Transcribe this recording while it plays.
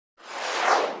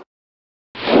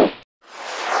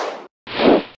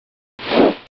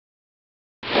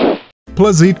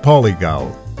Plazit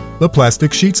Polygal, the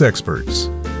plastic sheets experts.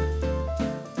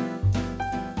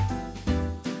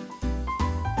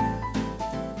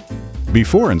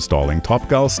 Before installing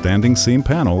Topgal standing seam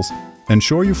panels,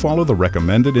 ensure you follow the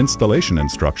recommended installation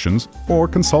instructions or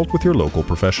consult with your local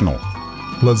professional.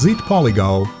 Plazit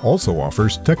Polygal also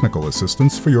offers technical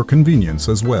assistance for your convenience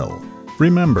as well.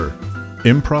 Remember,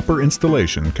 improper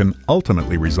installation can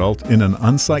ultimately result in an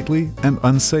unsightly and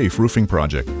unsafe roofing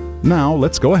project. Now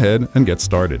let's go ahead and get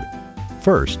started.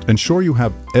 First, ensure you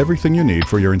have everything you need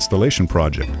for your installation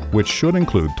project, which should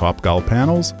include Topgal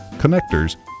panels,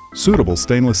 connectors, suitable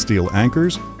stainless steel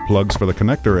anchors, plugs for the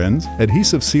connector ends,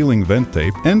 adhesive sealing vent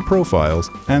tape, end profiles,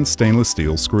 and stainless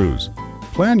steel screws.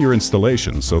 Plan your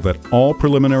installation so that all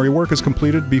preliminary work is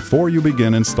completed before you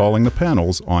begin installing the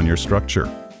panels on your structure.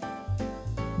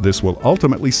 This will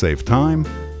ultimately save time,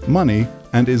 money,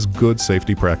 and is good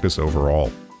safety practice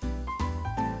overall.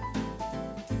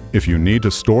 If you need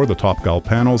to store the Topgal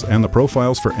panels and the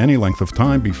profiles for any length of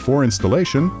time before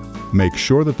installation, make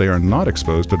sure that they are not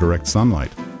exposed to direct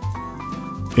sunlight.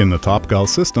 In the Topgal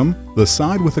system, the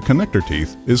side with the connector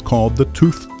teeth is called the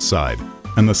toothed side,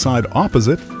 and the side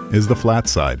opposite is the flat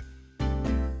side.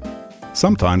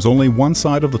 Sometimes only one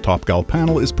side of the Topgal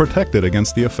panel is protected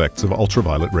against the effects of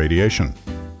ultraviolet radiation.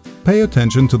 Pay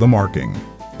attention to the marking.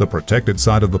 The protected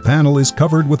side of the panel is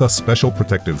covered with a special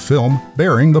protective film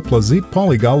bearing the Plazit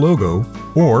Polygal logo,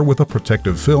 or with a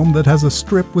protective film that has a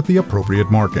strip with the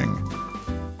appropriate marking.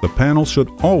 The panel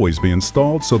should always be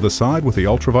installed so the side with the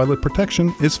ultraviolet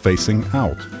protection is facing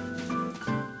out.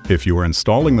 If you are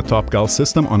installing the Topgal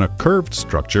system on a curved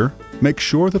structure, make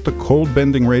sure that the cold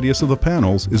bending radius of the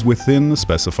panels is within the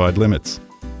specified limits.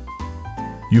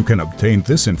 You can obtain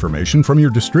this information from your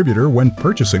distributor when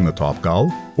purchasing the Topgal,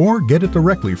 or get it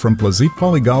directly from Plazit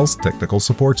Polygal's Technical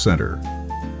Support Center.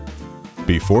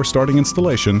 Before starting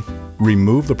installation,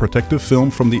 remove the protective film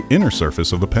from the inner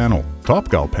surface of the panel.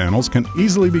 Topgal panels can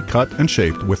easily be cut and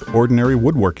shaped with ordinary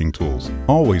woodworking tools.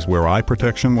 Always wear eye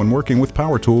protection when working with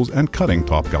power tools and cutting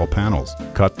Topgal panels.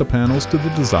 Cut the panels to the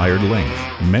desired length.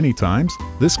 Many times,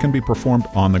 this can be performed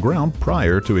on the ground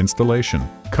prior to installation.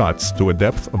 Cuts to a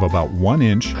depth of about 1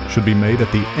 inch should be made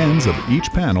at the ends of each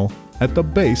panel at the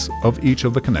base of each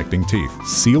of the connecting teeth.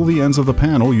 Seal the ends of the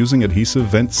panel using adhesive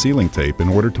vent sealing tape in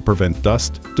order to prevent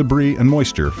dust, debris, and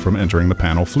moisture from entering the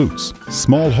panel flutes.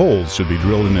 Small holes should be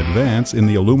drilled in advance in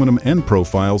the aluminum end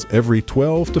profiles every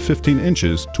 12 to 15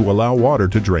 inches to allow water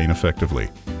to drain effectively.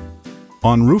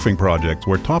 On roofing projects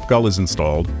where Topgal is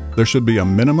installed, there should be a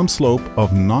minimum slope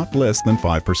of not less than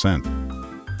 5%.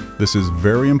 This is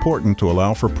very important to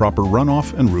allow for proper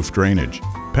runoff and roof drainage.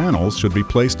 Panels should be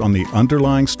placed on the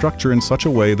underlying structure in such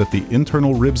a way that the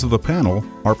internal ribs of the panel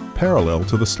are parallel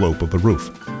to the slope of the roof.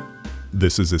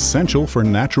 This is essential for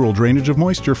natural drainage of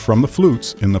moisture from the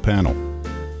flutes in the panel.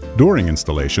 During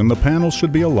installation, the panels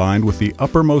should be aligned with the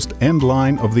uppermost end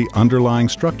line of the underlying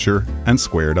structure and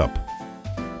squared up.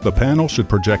 The panel should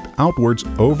project outwards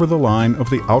over the line of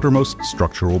the outermost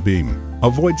structural beam.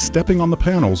 Avoid stepping on the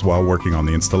panels while working on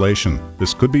the installation.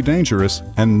 This could be dangerous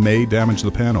and may damage the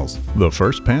panels. The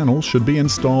first panel should be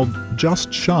installed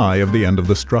just shy of the end of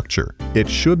the structure. It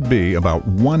should be about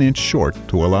 1 inch short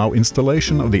to allow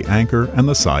installation of the anchor and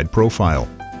the side profile.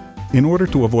 In order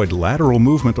to avoid lateral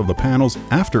movement of the panels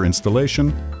after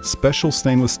installation, special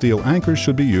stainless steel anchors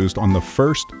should be used on the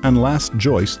first and last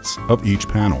joists of each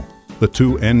panel, the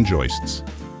 2 end joists.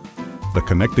 The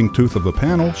connecting tooth of the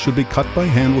panel should be cut by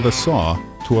hand with a saw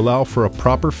to allow for a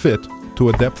proper fit to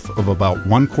a depth of about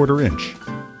 1/4 inch,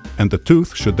 and the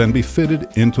tooth should then be fitted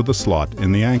into the slot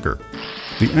in the anchor.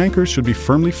 The anchors should be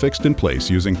firmly fixed in place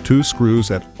using 2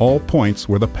 screws at all points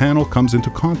where the panel comes into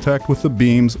contact with the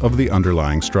beams of the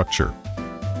underlying structure.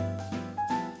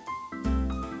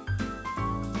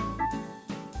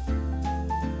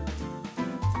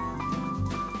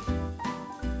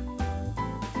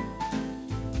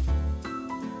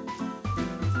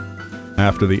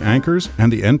 After the anchors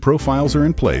and the end profiles are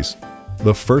in place,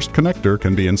 the first connector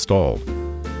can be installed.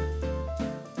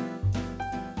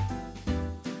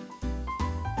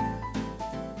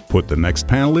 Put the next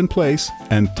panel in place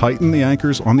and tighten the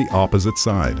anchors on the opposite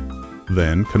side.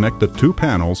 Then connect the 2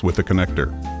 panels with the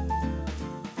connector.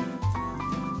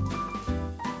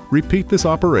 Repeat this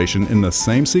operation in the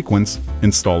same sequence,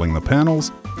 installing the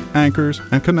panels, anchors,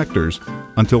 and connectors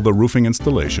until the roofing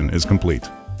installation is complete.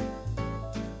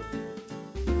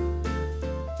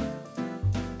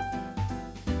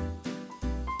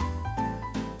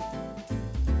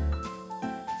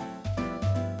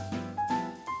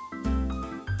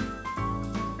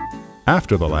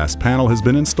 After the last panel has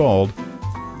been installed,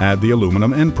 add the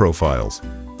aluminum end profiles.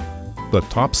 The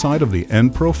top side of the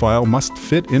end profile must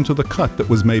fit into the cut that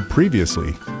was made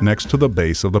previously, next to the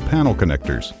base of the panel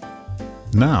connectors.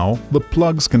 Now, the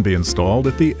plugs can be installed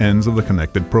at the ends of the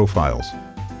connected profiles.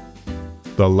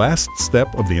 The last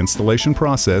step of the installation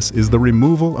process is the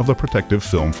removal of the protective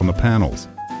film from the panels.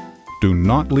 Do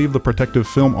not leave the protective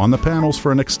film on the panels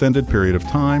for an extended period of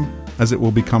time, as it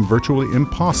will become virtually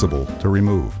impossible to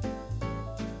remove.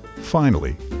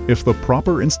 Finally, if the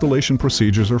proper installation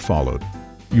procedures are followed,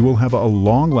 you will have a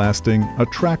long-lasting,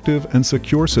 attractive, and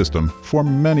secure system for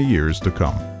many years to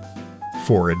come.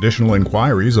 For additional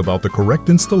inquiries about the correct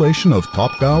installation of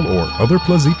Topgal or other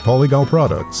Plazit Polygal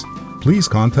products, please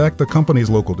contact the company's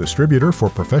local distributor for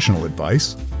professional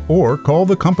advice or call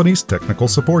the company's technical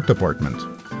support department.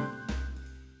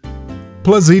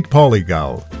 Plazit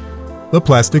Polygal, the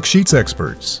plastic sheets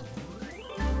experts.